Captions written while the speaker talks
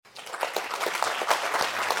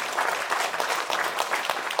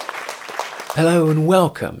Hello and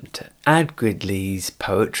welcome to Ad Gridley's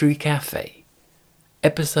Poetry Cafe,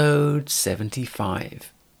 episode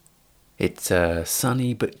 75. It's a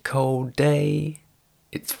sunny but cold day.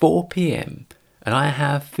 It's 4 p.m. and I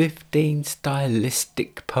have 15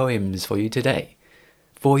 stylistic poems for you today,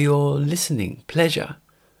 for your listening pleasure.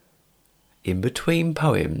 In between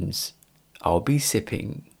poems, I'll be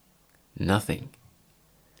sipping nothing.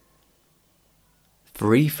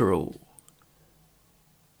 Free for all.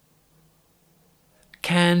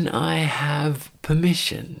 Can I have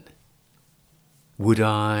permission? Would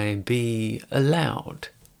I be allowed?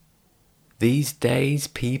 These days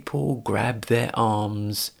people grab their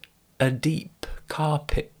arms a deep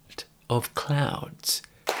carpet of clouds.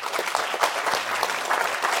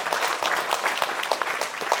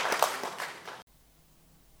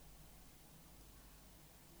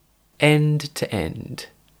 End to end.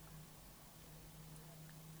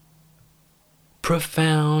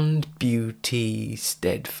 Profound beauty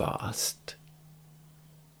steadfast.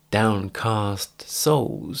 Downcast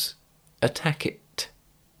souls attack it.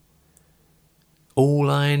 All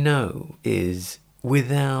I know is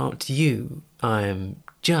without you I'm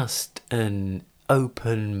just an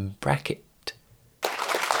open bracket.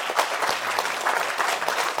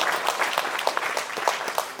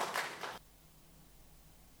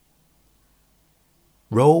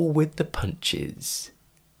 Roll with the punches.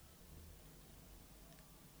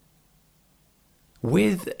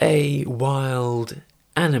 With a wild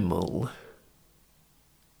animal,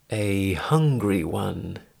 a hungry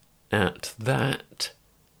one at that,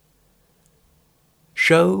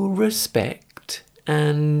 show respect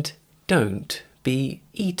and don't be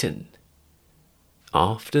eaten.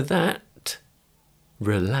 After that,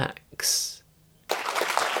 relax.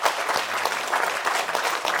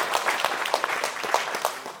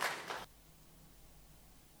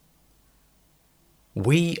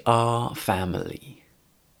 We are family.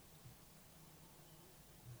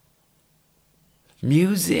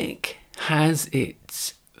 Music has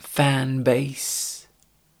its fan base.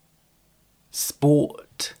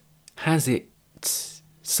 Sport has its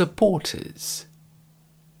supporters.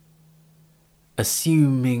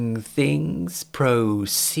 Assuming things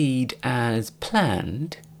proceed as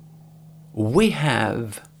planned, we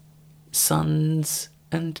have sons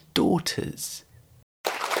and daughters.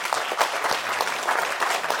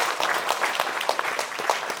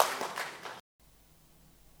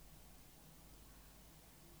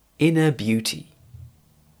 Inner beauty.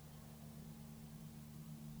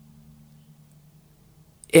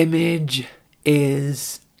 Image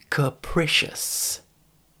is capricious,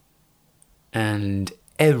 and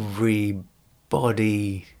everybody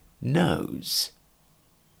knows.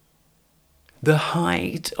 The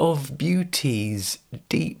height of beauty's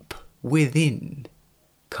deep within,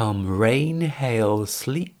 come rain, hail,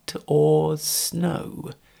 sleet, or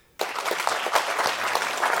snow.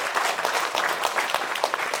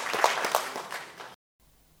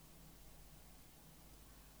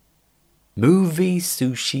 Movie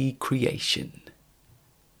sushi creation.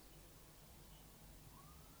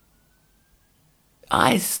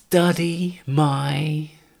 I study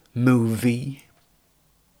my movie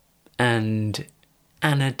and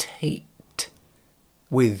annotate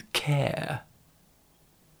with care.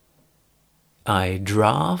 I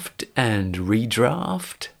draft and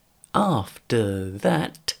redraft. After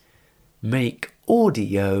that, make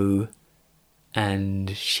audio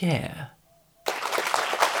and share.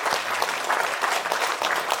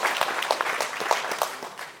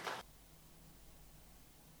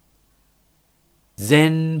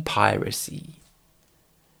 Zen piracy.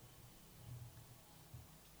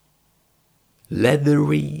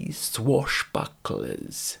 Leathery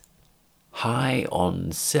swashbucklers, high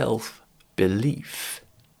on self-belief.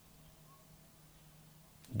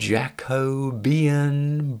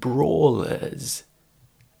 Jacobean brawlers,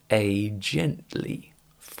 a gently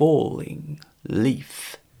falling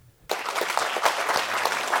leaf.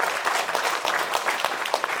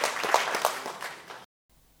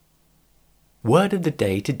 Word of the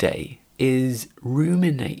day today is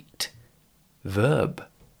ruminate. Verb.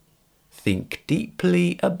 Think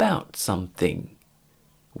deeply about something.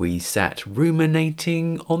 We sat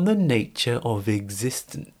ruminating on the nature of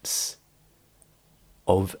existence.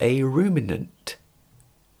 Of a ruminant.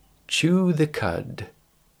 Chew the cud.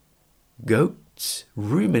 Goats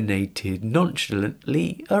ruminated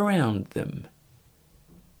nonchalantly around them.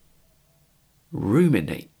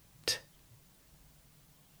 Ruminate.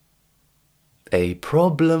 A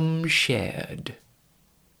problem shared.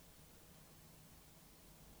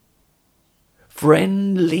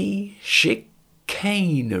 Friendly chicanery.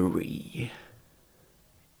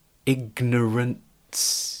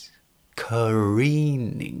 Ignorance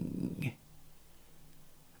careening.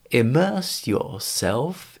 Immerse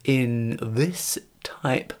yourself in this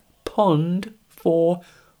type pond for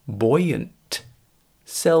buoyant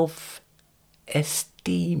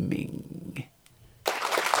self-esteeming.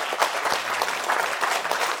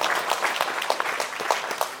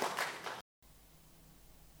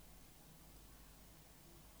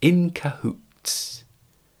 In cahoots.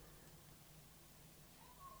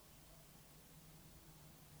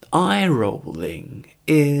 Eye rolling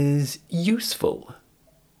is useful.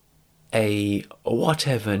 A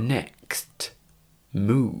whatever next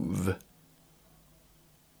move.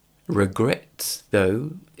 Regrets,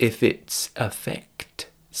 though, if its effect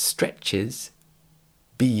stretches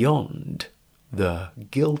beyond the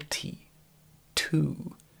guilty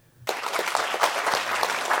too.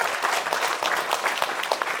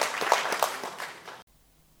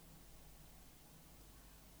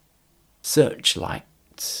 Searchlights.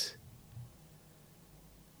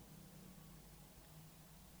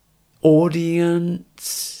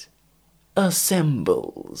 Audience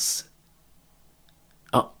assembles.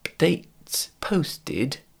 Updates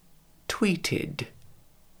posted, tweeted.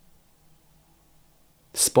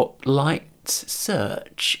 Spotlights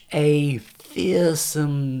search a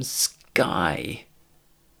fearsome sky.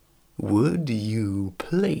 Would you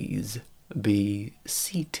please be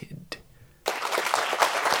seated?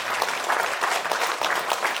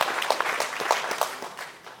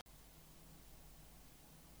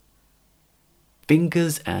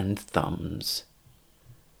 Fingers and thumbs.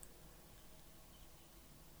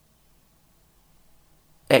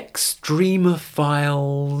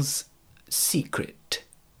 Extremophile's secret.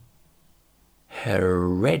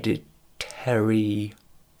 Hereditary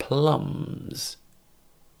plums.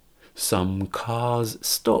 Some cars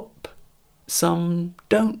stop, some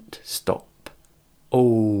don't stop.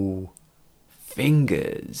 Oh,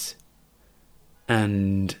 fingers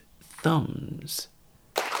and thumbs.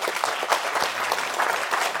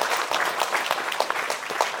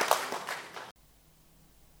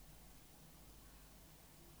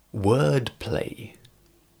 Wordplay.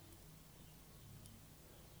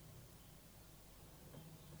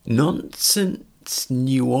 Nonsense,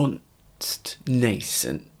 nuanced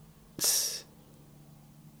nascence.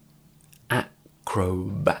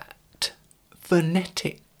 Acrobat.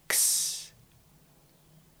 Phonetics.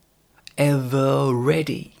 Ever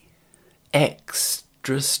ready.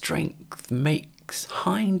 Extra strength makes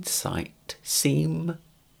hindsight seem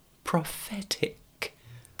prophetic.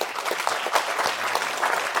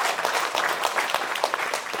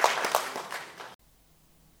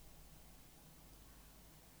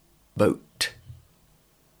 Boat.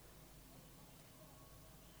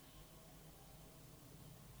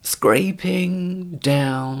 Scraping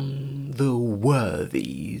down the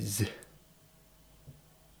worthies.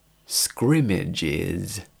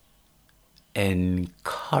 Scrimmages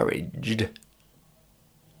encouraged.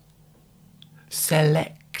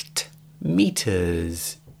 Select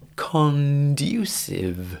meters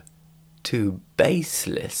conducive to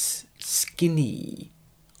baseless skinny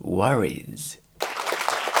worries.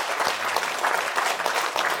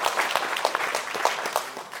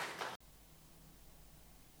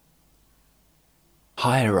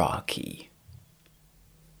 Hierarchy.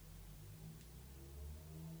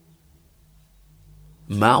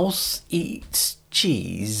 Mouse eats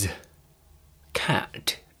cheese.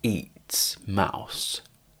 Cat eats mouse.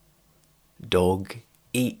 Dog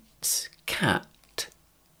eats cat.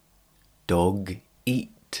 Dog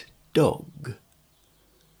eat dog.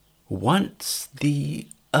 Once the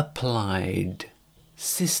applied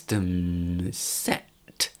system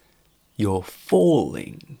set, you're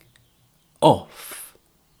falling off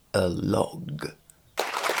a log.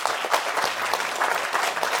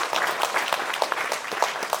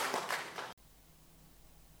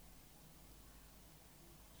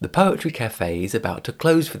 The Poetry Cafe is about to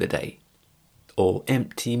close for the day. All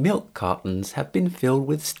empty milk cartons have been filled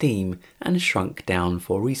with steam and shrunk down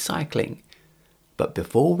for recycling. But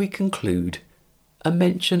before we conclude, a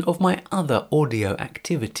mention of my other audio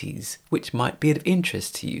activities which might be of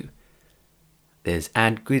interest to you. There's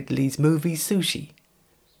Ad Gridley's movie Sushi.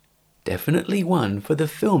 Definitely one for the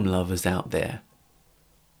film lovers out there.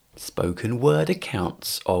 Spoken word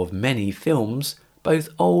accounts of many films, both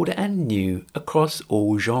old and new, across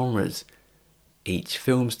all genres. Each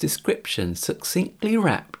film's description succinctly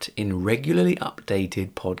wrapped in regularly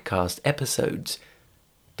updated podcast episodes,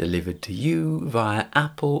 delivered to you via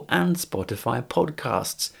Apple and Spotify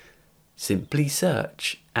podcasts. Simply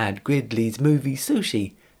search Ad Gridley's movie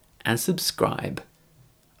Sushi and subscribe.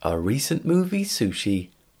 Our recent movie Sushi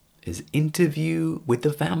is Interview with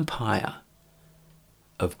the Vampire.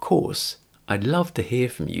 Of course, I'd love to hear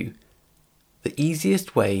from you. The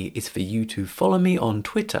easiest way is for you to follow me on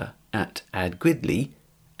Twitter at @AdGridley,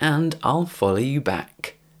 and I'll follow you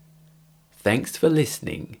back. Thanks for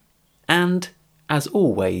listening, and as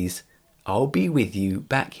always, I'll be with you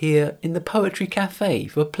back here in the Poetry Cafe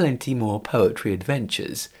for plenty more poetry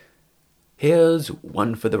adventures. Here's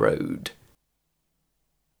one for the road.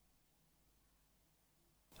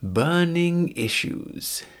 Burning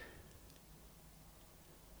Issues.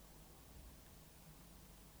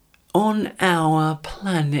 On our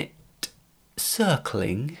planet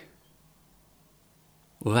circling,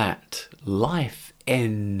 that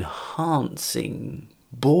life-enhancing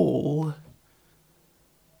ball,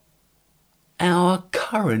 our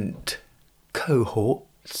current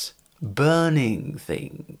cohorts burning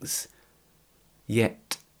things,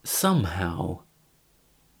 yet somehow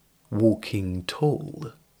walking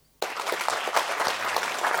tall.